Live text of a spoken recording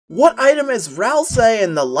What item is Ralsei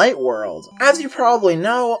in the Light World? As you probably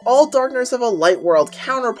know, all Darkners have a Light World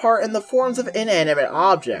counterpart in the forms of inanimate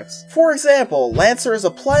objects. For example, Lancer is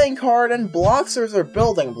a playing card and Bloxers are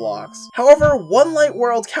building blocks. However, one Light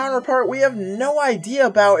World counterpart we have no idea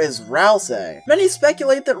about is Ralsei. Many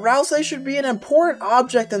speculate that Ralsei should be an important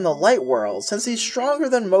object in the Light World, since he's stronger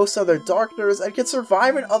than most other Darkners and can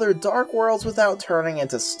survive in other Dark Worlds without turning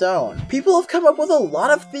into stone. People have come up with a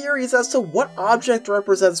lot of theories as to what object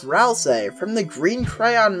represents Ralsei, from the green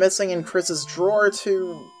crayon missing in Chris's drawer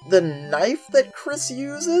to the knife that Chris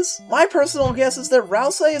uses? My personal guess is that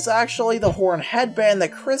Ralsei is actually the horn headband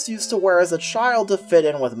that Chris used to wear as a child to fit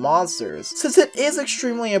in with monsters, since it is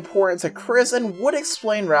extremely important to Chris and would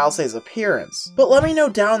explain Ralsei's appearance. But let me know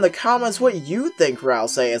down in the comments what you think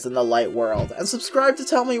Ralsei is in the Light World, and subscribe to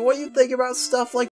tell me what you think about stuff like